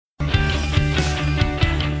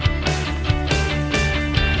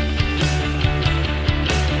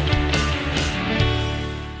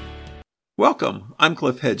Welcome, I'm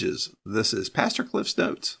Cliff Hedges. This is Pastor Cliff's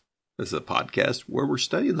Notes. This is a podcast where we're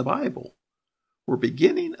studying the Bible. We're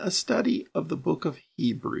beginning a study of the book of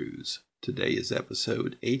Hebrews. Today is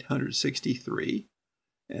episode 863,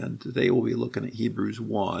 and today we'll be looking at Hebrews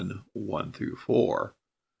 1 through 4.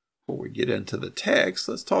 Before we get into the text,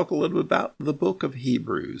 let's talk a little bit about the book of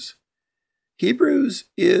Hebrews. Hebrews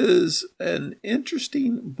is an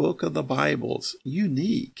interesting book of the Bible. It's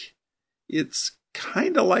unique. It's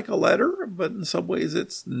kind of like a letter, but in some ways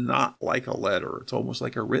it's not like a letter. It's almost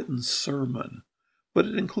like a written sermon. But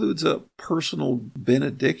it includes a personal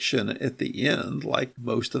benediction at the end, like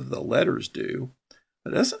most of the letters do. It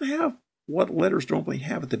doesn't have what letters normally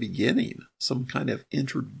have at the beginning, some kind of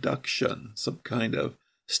introduction, some kind of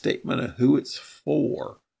statement of who it's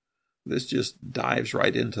for. This just dives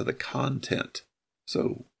right into the content.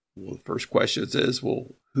 So the first question is,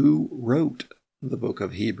 who wrote the book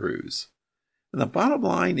of Hebrews? And the bottom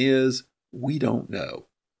line is, we don't know.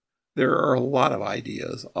 There are a lot of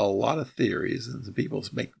ideas, a lot of theories, and some people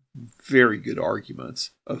make very good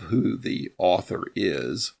arguments of who the author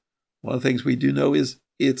is. One of the things we do know is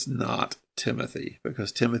it's not Timothy,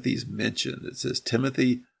 because Timothy's mentioned. It says,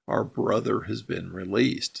 Timothy, our brother, has been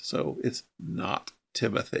released. So it's not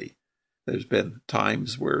Timothy. There's been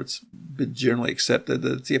times where it's been generally accepted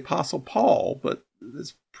that it's the Apostle Paul, but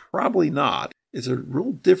it's probably not. It's a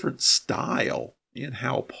real different style in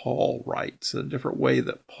how Paul writes, a different way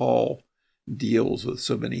that Paul deals with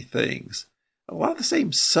so many things. A lot of the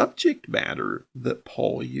same subject matter that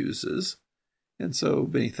Paul uses, and so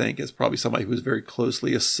many think it's probably somebody who was very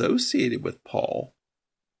closely associated with Paul.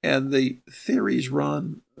 And the theories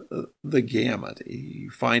run the gamut.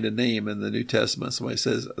 You find a name in the New Testament, somebody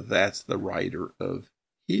says that's the writer of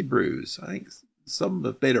Hebrews. I think some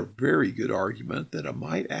have made a very good argument that it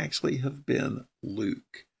might actually have been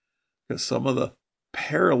Luke, because some of the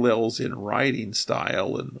parallels in writing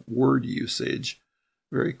style and word usage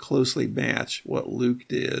very closely match what Luke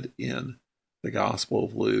did in the Gospel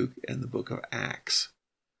of Luke and the book of Acts.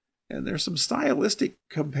 And there's some stylistic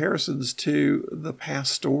comparisons to the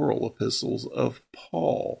pastoral epistles of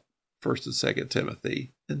Paul, 1st and 2nd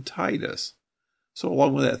Timothy, and Titus. So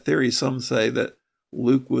along with that theory, some say that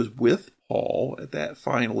Luke was with Paul at that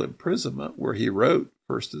final imprisonment where he wrote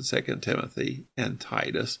 1st and 2nd Timothy and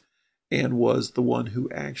Titus, and was the one who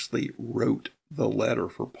actually wrote the letter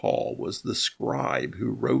for Paul, was the scribe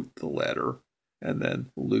who wrote the letter, and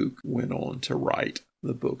then Luke went on to write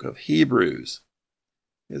the book of Hebrews.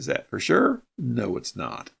 Is that for sure? No, it's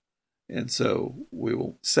not. And so we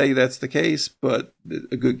will say that's the case, but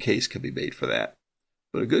a good case can be made for that.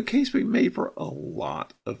 But a good case can be made for a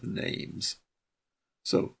lot of names.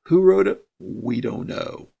 So who wrote it? We don't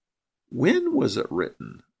know. When was it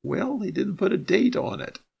written? Well, they didn't put a date on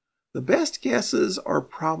it. The best guesses are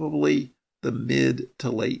probably the mid to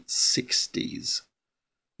late 60s,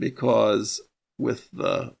 because with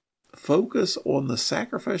the focus on the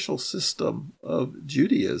sacrificial system of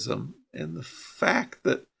Judaism and the fact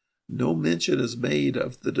that no mention is made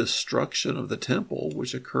of the destruction of the temple,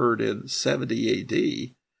 which occurred in 70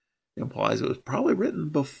 AD, implies it was probably written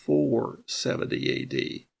before 70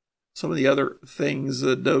 AD. Some of the other things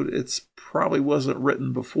that note it's probably wasn't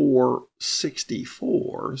written before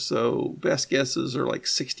 64, so best guesses are like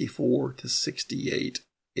 64 to 68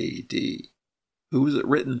 AD. Who was it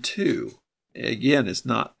written to? Again, it's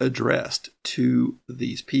not addressed to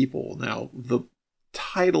these people. Now, the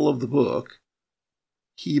title of the book,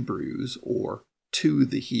 Hebrews, or To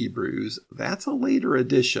the Hebrews, that's a later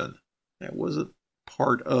addition. That wasn't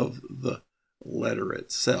part of the letter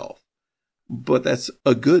itself. But that's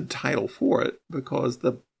a good title for it, because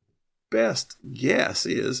the best guess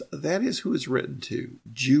is that is who it's written to,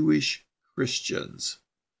 Jewish Christians.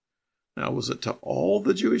 Now, was it to all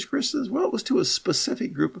the Jewish Christians? Well, it was to a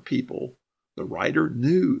specific group of people. The writer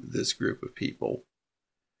knew this group of people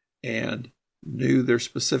and knew their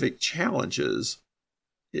specific challenges.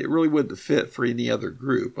 It really wouldn't fit for any other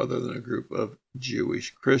group other than a group of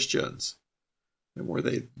Jewish Christians. And were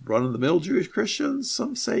they run-of-the-mill Jewish Christians?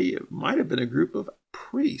 Some say it might have been a group of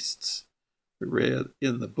priests. We read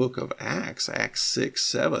in the book of Acts, Acts 6,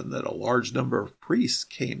 7, that a large number of priests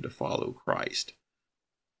came to follow Christ.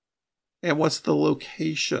 And what's the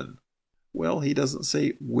location? Well, he doesn't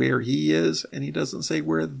say where he is, and he doesn't say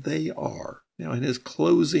where they are. Now, in his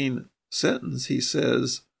closing sentence, he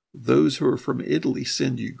says, those who are from Italy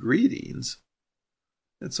send you greetings.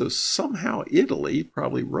 And so somehow Italy,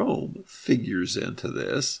 probably Rome, figures into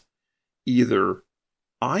this. Either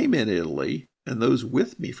I'm in Italy and those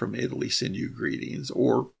with me from Italy send you greetings,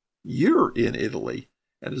 or you're in Italy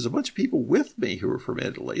and there's a bunch of people with me who are from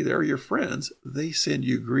Italy. They're your friends. They send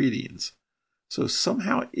you greetings. So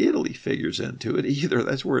somehow Italy figures into it. Either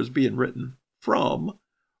that's where it's being written from,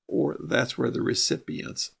 or that's where the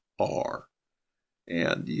recipients are.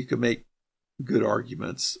 And you can make good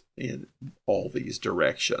arguments in all these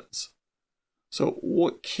directions. So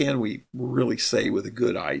what can we really say with a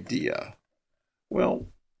good idea? Well,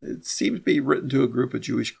 it seems to be written to a group of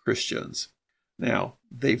Jewish Christians. Now,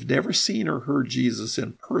 they've never seen or heard Jesus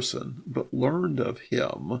in person, but learned of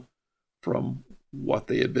him from what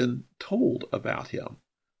they had been told about him.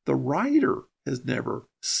 The writer has never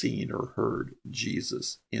seen or heard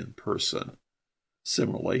Jesus in person.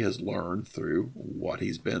 Similarly, has learned through what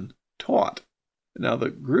he's been taught. Now, the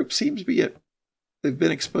group seems to be they've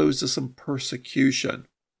been exposed to some persecution.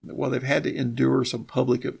 Well, they've had to endure some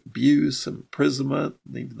public abuse, some imprisonment,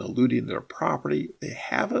 even the looting of their property. They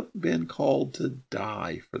haven't been called to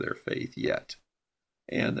die for their faith yet.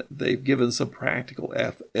 And they've given some practical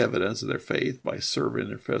evidence of their faith by serving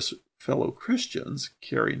their fellow Christians,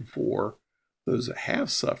 caring for those that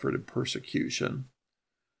have suffered in persecution.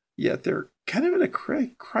 Yet they're kind of at a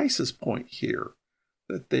crisis point here,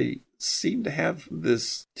 that they seem to have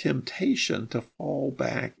this temptation to fall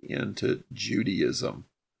back into Judaism.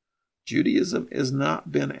 Judaism has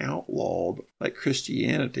not been outlawed like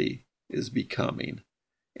Christianity is becoming,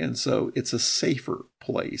 and so it's a safer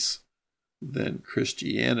place than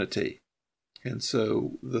Christianity. And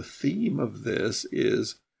so the theme of this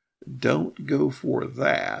is, don't go for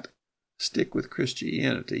that. Stick with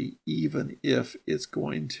Christianity, even if it's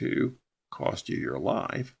going to cost you your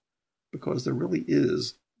life, because there really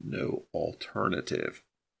is no alternative.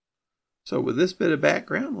 So with this bit of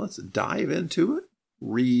background, let's dive into it.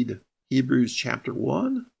 Read Hebrews chapter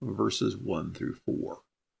 1, verses 1 through 4.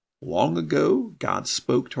 Long ago, God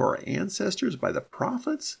spoke to our ancestors by the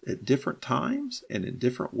prophets at different times and in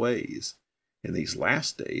different ways. In these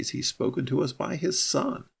last days, he's spoken to us by his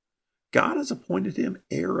Son. God has appointed him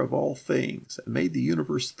heir of all things and made the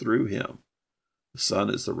universe through him. The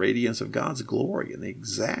Son is the radiance of God's glory and the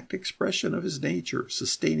exact expression of his nature,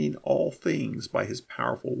 sustaining all things by his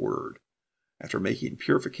powerful word. After making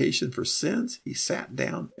purification for sins, he sat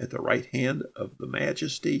down at the right hand of the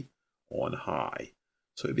Majesty on high.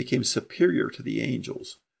 So he became superior to the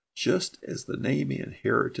angels, just as the name he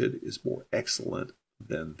inherited is more excellent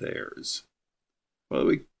than theirs. Well,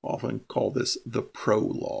 we often call this the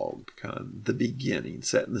prologue, kind of the beginning,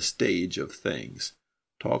 setting the stage of things,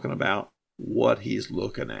 talking about what he's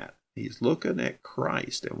looking at. He's looking at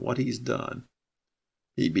Christ and what he's done.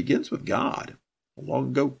 He begins with God. Long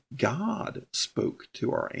ago, God spoke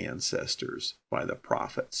to our ancestors by the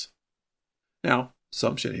prophets. Now,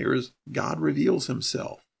 assumption here is God reveals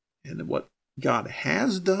himself. And what God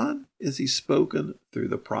has done is he's spoken through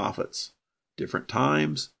the prophets, different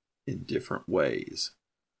times, in different ways.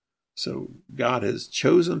 So God has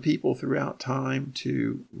chosen people throughout time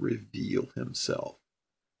to reveal himself.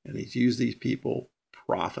 And he's used these people,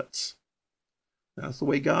 prophets. That's the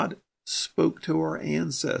way God spoke to our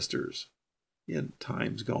ancestors in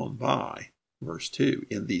times gone by. Verse 2,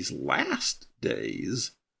 in these last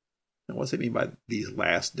days. Now, what's it mean by these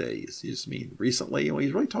last days? You just mean recently? And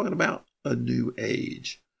he's really talking about a new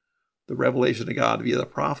age. The revelation of God via the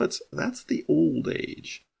prophets, that's the old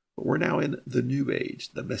age. But we're now in the new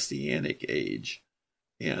age, the Messianic age.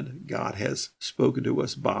 And God has spoken to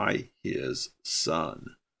us by his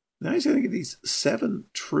Son. Now he's going to give these 7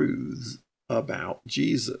 truths about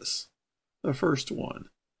Jesus. The first one,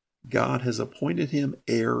 God has appointed him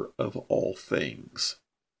heir of all things.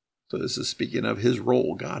 So this is speaking of his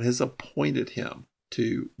role. God has appointed him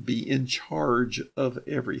to be in charge of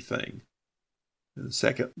everything. And the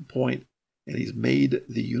second point, and he's made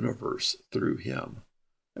the universe through him.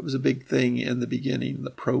 That was a big thing in the beginning,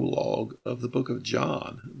 the prologue of the book of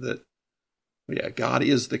John, that, God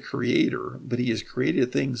is the creator, but he has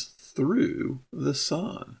created things through the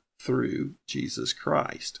Son, through Jesus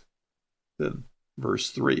Christ. Then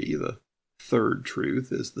verse 3, the third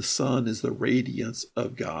truth is the Son is the radiance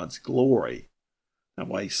of God's glory. Now,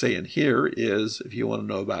 what he's saying here is, if you want to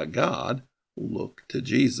know about God, look to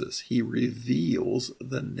Jesus. He reveals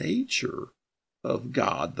the nature of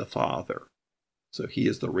God the Father. So he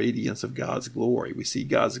is the radiance of God's glory. We see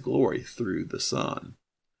God's glory through the Son.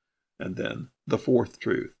 And then the fourth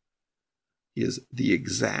truth is the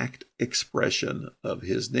exact expression of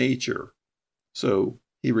his nature. So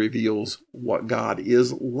he reveals what God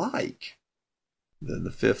is like. Then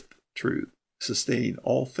the fifth truth, sustaining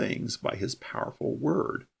all things by his powerful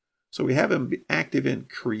word. So we have him active in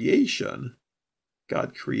creation.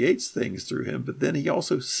 God creates things through him, but then he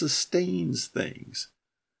also sustains things.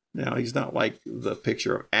 Now, he's not like the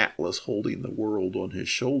picture of Atlas holding the world on his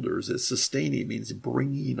shoulders. It's sustaining, means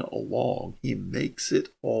bringing along. He makes it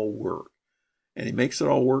all work. And he makes it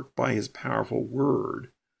all work by his powerful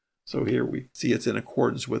word. So here we see it's in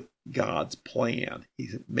accordance with God's plan. He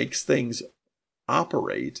makes things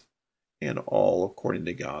operate, and all according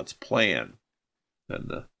to God's plan. And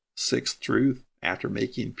the sixth truth, after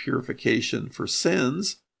making purification for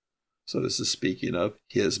sins, so this is speaking of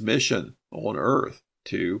his mission on earth,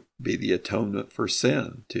 to be the atonement for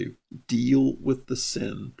sin, to deal with the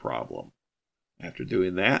sin problem. After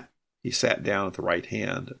doing that, he sat down at the right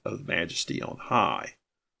hand of the Majesty on high.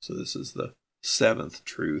 So this is the seventh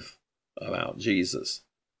truth about Jesus,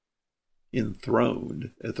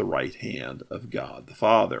 enthroned at the right hand of God the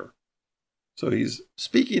Father. So he's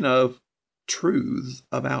speaking of truths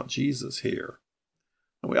about Jesus here.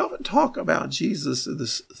 And we often talk about Jesus in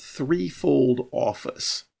this threefold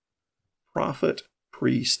office: prophet,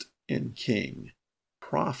 priest, and king.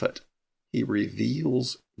 Prophet, he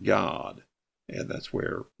reveals God. And that's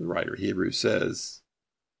where the writer of Hebrews says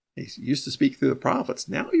he used to speak through the prophets.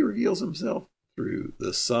 Now he reveals himself through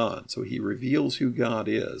the Son. So he reveals who God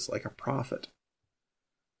is, like a prophet.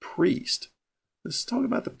 Priest, this is talking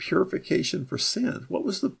about the purification for sin. What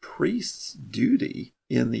was the priest's duty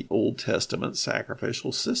in the Old Testament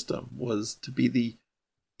sacrificial system? Was to be the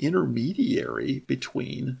intermediary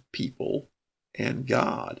between people and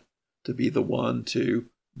God, to be the one to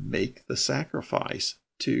make the sacrifice,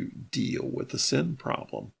 to deal with the sin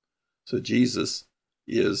problem. So Jesus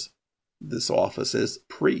is this office as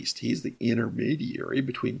priest. He's the intermediary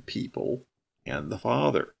between people and the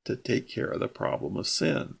Father to take care of the problem of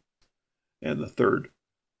sin. And the third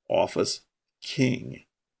office, king.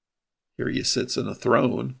 Here he sits in a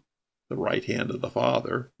throne, the right hand of the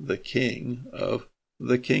Father, the king of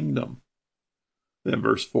the kingdom. Then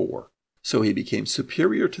verse 4. So he became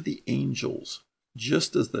superior to the angels,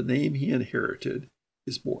 just as the name he inherited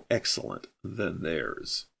is more excellent than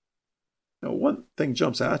theirs. Now, one thing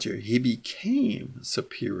jumps out here. He became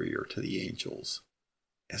superior to the angels.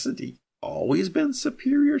 Hasn't he always been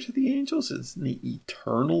superior to the angels? Isn't he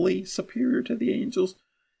eternally superior to the angels?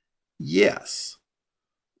 Yes.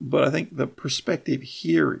 But I think the perspective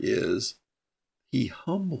here is he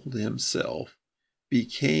humbled himself,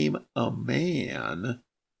 became a man,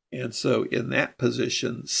 and so in that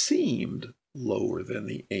position seemed lower than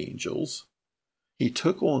the angels. He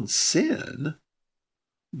took on sin,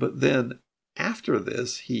 but then after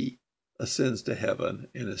this, he ascends to heaven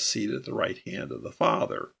and is seated at the right hand of the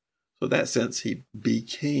Father. So in that sense, he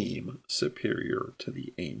became superior to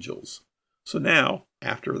the angels. So now,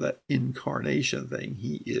 after that incarnation thing,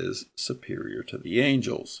 he is superior to the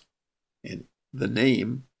angels. And the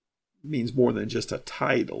name means more than just a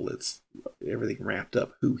title. It's everything wrapped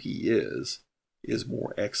up. Who he is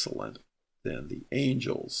more excellent than the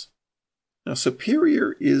angels. Now,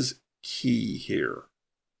 superior is key here.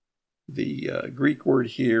 The Greek word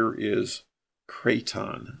here is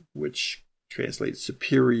kraton, which translates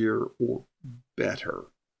superior or better.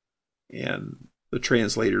 And the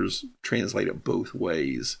translators translate it both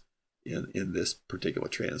ways in this particular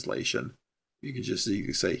translation. You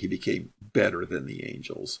can say he became better than the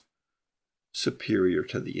angels, superior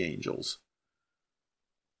to the angels.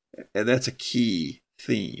 And that's a key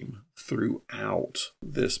theme throughout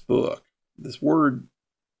this book. This word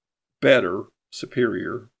better,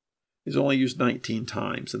 superior, is only used 19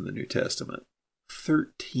 times in the New Testament.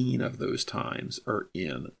 13 of those times are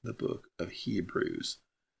in the book of Hebrews.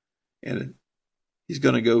 And he's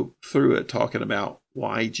going to go through it talking about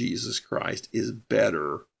why Jesus Christ is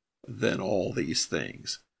better than all these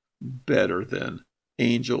things. Better than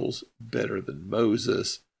angels, better than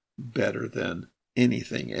Moses, better than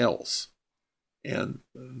anything else. And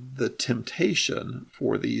the temptation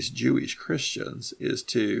for these Jewish Christians is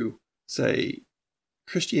to say,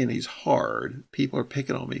 Christianity's hard. People are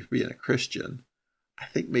picking on me for being a Christian. I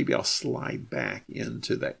think maybe I'll slide back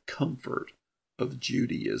into that comfort of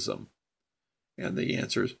Judaism. And the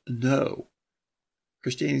answer is no.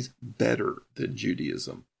 Christianity's better than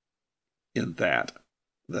Judaism in that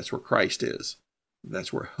that's where Christ is.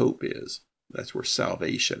 That's where hope is. That's where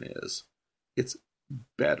salvation is. It's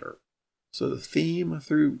better. So the theme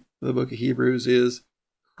through the book of Hebrews is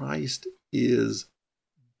Christ is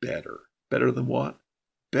better. Better than what?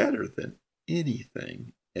 Better than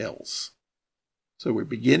anything else. So we're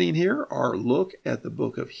beginning here our look at the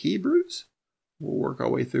book of Hebrews. We'll work our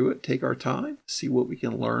way through it, take our time, see what we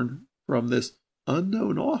can learn from this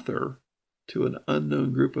unknown author to an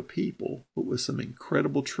unknown group of people, but with some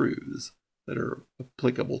incredible truths that are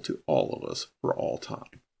applicable to all of us for all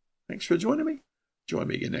time. Thanks for joining me. Join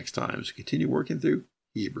me again next time as we continue working through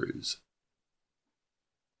Hebrews.